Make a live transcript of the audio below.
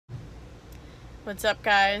What's up,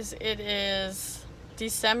 guys? It is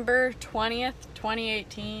December 20th,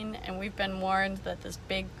 2018, and we've been warned that this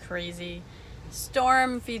big, crazy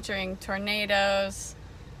storm featuring tornadoes,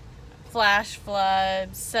 flash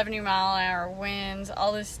floods, 70-mile-an-hour winds,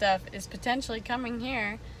 all this stuff is potentially coming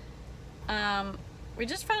here. We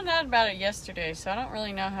just found out about it yesterday, so I don't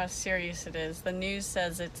really know how serious it is. The news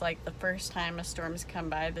says it's like the first time a storm's come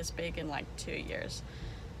by this big in like 2 years.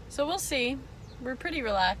 So we'll see. We're pretty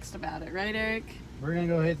relaxed about it, right, Eric? We're gonna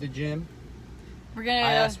go hit the gym. We're gonna.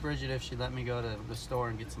 I asked Bridget if she'd let me go to the store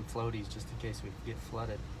and get some floaties just in case we get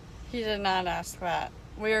flooded. He did not ask that.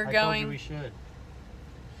 We are I going. told you we should.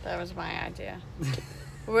 That was my idea.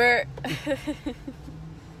 We're. It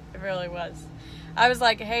really was. I was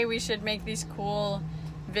like, hey, we should make these cool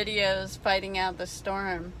videos fighting out the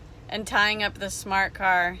storm and tying up the smart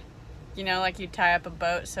car. You know, like you tie up a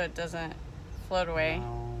boat so it doesn't float away.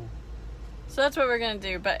 No. So that's what we're gonna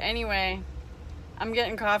do. But anyway, I'm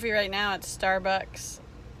getting coffee right now at Starbucks.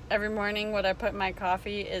 Every morning what I put in my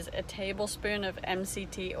coffee is a tablespoon of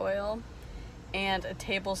MCT oil and a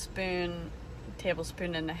tablespoon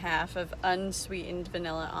and a half of unsweetened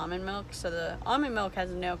vanilla almond milk. So the almond milk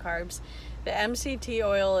has no carbs. The MCT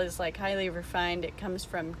oil is like highly refined. It comes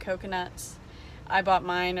from coconuts. I bought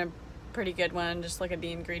mine, a pretty good one. Just look at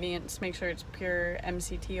the ingredients, make sure it's pure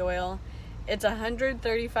MCT oil. It's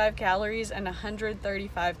 135 calories and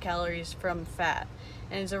 135 calories from fat.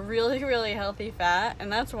 And it's a really, really healthy fat.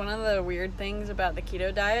 And that's one of the weird things about the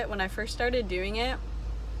keto diet. When I first started doing it,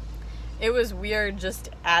 it was weird just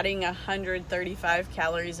adding 135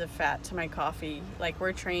 calories of fat to my coffee. Like,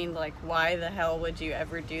 we're trained, like, why the hell would you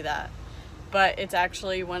ever do that? But it's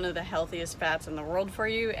actually one of the healthiest fats in the world for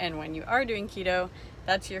you. And when you are doing keto,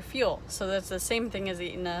 that's your fuel. So that's the same thing as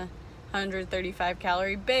eating a 135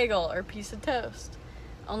 calorie bagel or piece of toast,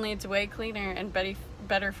 only it's way cleaner and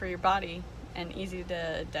better for your body and easy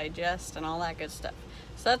to digest and all that good stuff.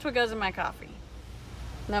 So that's what goes in my coffee.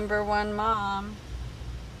 Number one mom.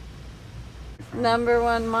 Number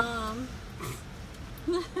one mom.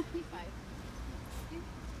 Hello,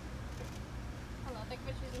 thank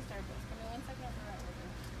you for choosing Starbucks. Give me 1 second, I'll be right with you.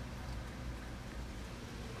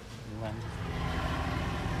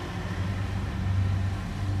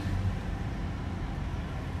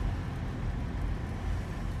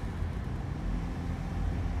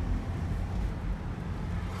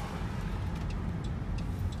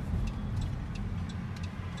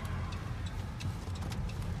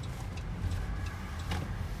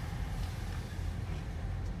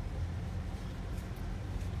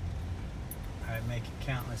 I'd make it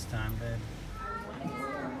count this time, babe.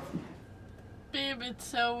 Babe, it's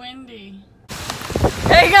so windy.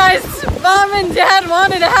 Hey guys, Mom and Dad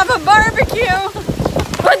wanted to have a barbecue,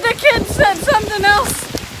 but the kids said something else.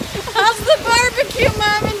 How's the barbecue,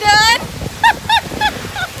 Mom and Dad?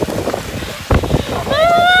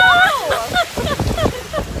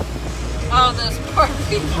 Oh, those poor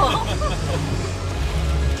people.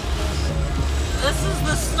 This is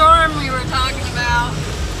the storm we were talking about.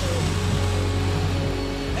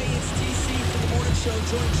 Hey, it's TC for the morning show.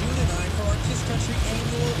 Join June and I for our Kiss Country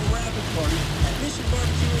annual rapid party at Mission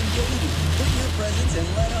Barbecue in Gaiety. Bring your presents and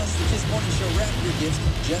let us, the Kiss Morning Show, wrap your gifts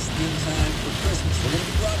just in time for Christmas. We're going to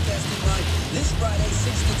be broadcasting live this Friday, 6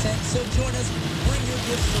 to 10. So join us. Bring your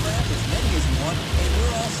gifts to wrap, as many as you want. And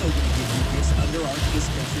we're also going to give you gifts under our Kiss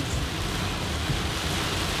Country tree.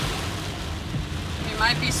 We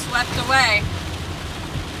might be swept away.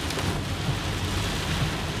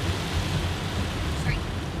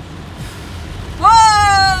 Whoa!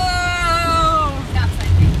 Stop sign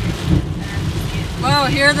right here. Whoa,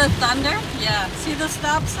 hear the thunder? Yeah. See the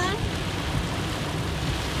stop sign?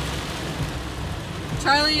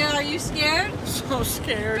 Charlie, are you scared? So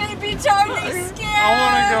scared. Baby Charlie's scared! I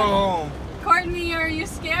want to go home. Courtney, are you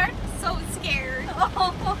scared? So scared.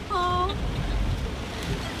 Oh.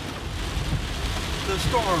 The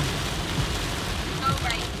storm. Go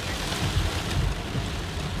right here.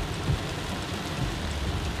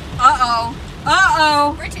 Uh-oh.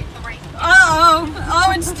 Uh-oh. Bridget, go right here. Uh-oh.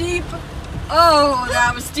 Oh, it's deep. Oh,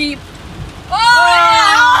 that was deep.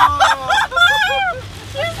 Oh!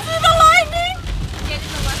 You see the lightning? Get in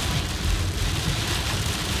the left lane.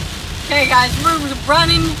 Okay, guys, we're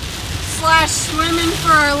running / swimming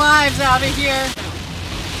for our lives out of here.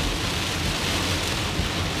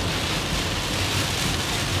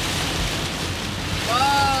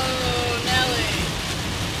 Whoa, Nelly.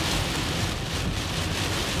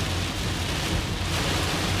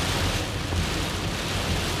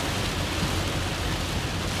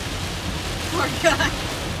 Poor guy.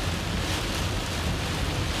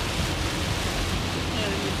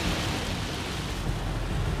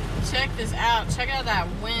 Check this out. Check out that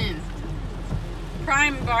wind.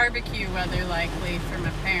 Prime barbecue weather likely for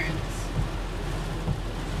my parents.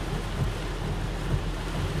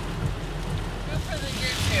 Go for the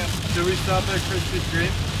YouTube. Should we stop at Krispy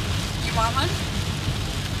Kreme? You want one?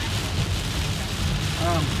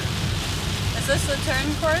 Is this the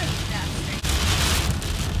turn court? Yeah, straight.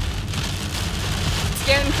 It's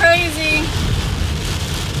getting crazy.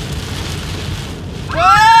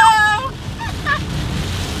 Whoa!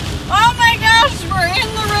 Oh my gosh, we're in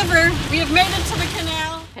the river. We have made it to the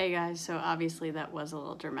canal. Hey guys, so obviously that was a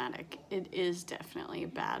little dramatic. It is definitely a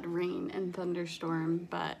bad rain and thunderstorm,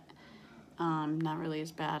 but not really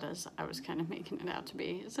as bad as I was kind of making it out to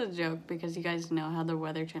be. It's a joke because you guys know how the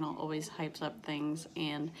Weather Channel always hypes up things,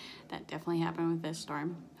 and that definitely happened with this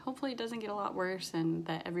storm. Hopefully it doesn't get a lot worse and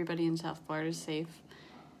that everybody in South Florida is safe.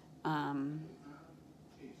 I'm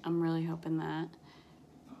really hoping that.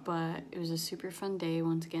 But it was a super fun day,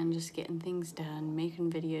 once again, just getting things done,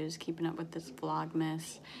 making videos, keeping up with this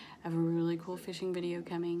Vlogmas. I have a really cool fishing video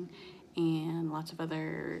coming and lots of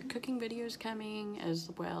other cooking videos coming, as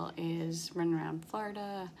well as running around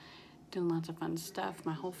Florida, doing lots of fun stuff.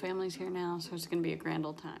 My whole family's here now, so it's gonna be a grand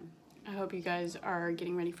old time. I hope you guys are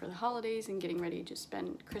getting ready for the holidays and getting ready to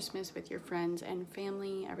spend Christmas with your friends and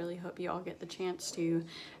family. I really hope you all get the chance to.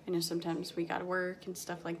 I know sometimes we gotta work and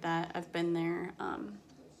stuff like that. I've been there.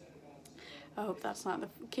 I hope that's not the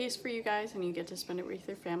case for you guys and you get to spend it with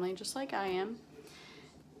your family just like I am.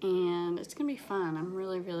 And it's gonna be fun. I'm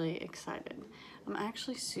really, really excited. I'm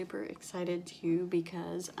actually super excited too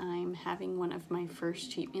because I'm having one of my first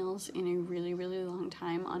cheat meals in a really, really long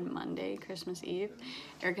time on Monday, Christmas Eve.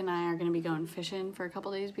 Eric and I are gonna be going fishing for a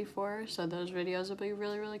couple days before, so those videos will be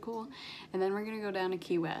really, really cool. And then we're gonna go down to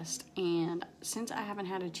Key West. And since I haven't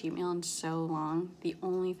had a cheat meal in so long, the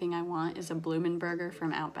only thing I want is a Bloomin' Burger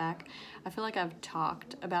from Outback. I feel like I've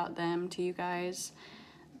talked about them to you guys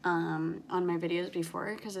on my videos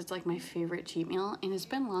before because it's like my favorite cheat meal, and it's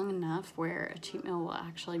been long enough where a cheat meal will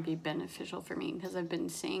actually be beneficial for me because I've been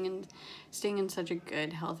staying in such a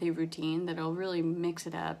good healthy routine that it'll really mix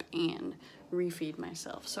it up and refeed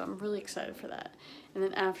myself. So I'm really excited for that. And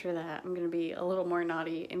then after that I'm gonna be a little more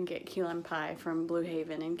naughty and get key lime pie from Blue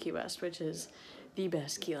Haven in Key West, which is the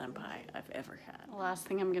best key lime pie I've ever had. The last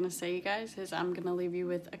thing I'm gonna say, you guys, is I'm gonna leave you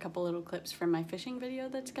with a couple little clips from my fishing video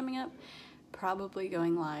that's coming up. Probably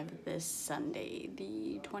going live this Sunday,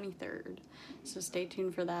 the 23rd. So stay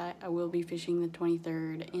tuned for that. I will be fishing the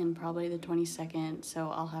 23rd and probably the 22nd, so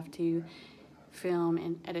I'll have to film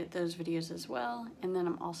and edit those videos as well. And then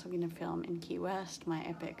I'm also going to film in Key West, my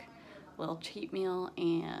epic little cheat meal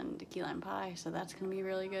and key lime pie, so that's going to be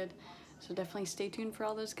really good. So definitely stay tuned for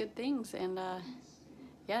all those good things. And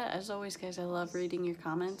yeah, as always, guys, I love reading your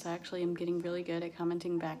comments. I actually am getting really good at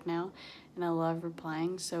commenting back now, and I love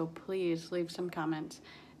replying, so please leave some comments.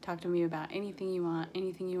 Talk to me about anything you want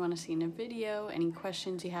to see in a video, any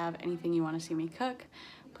questions you have, anything you want to see me cook.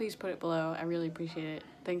 Please put it below. I really appreciate it.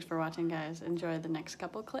 Thanks for watching, guys. Enjoy the next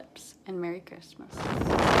couple clips, and Merry Christmas.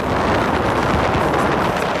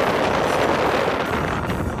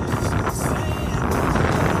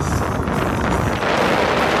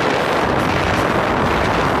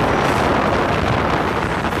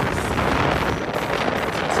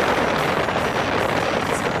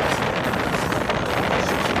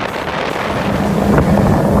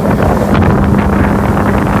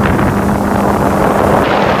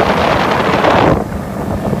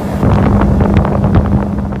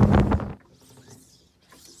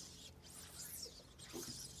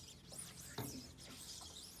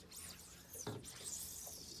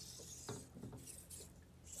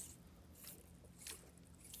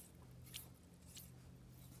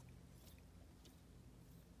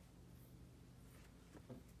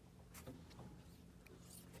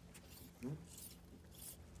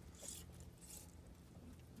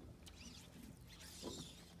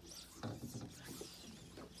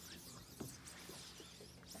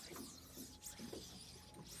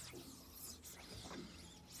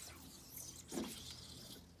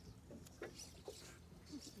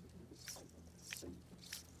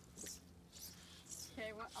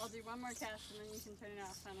 Okay, I'll do one more cast and then you can turn it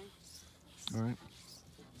off, honey. All right.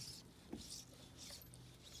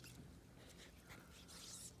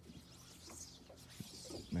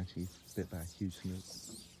 Matchy, bit back, huge snoop.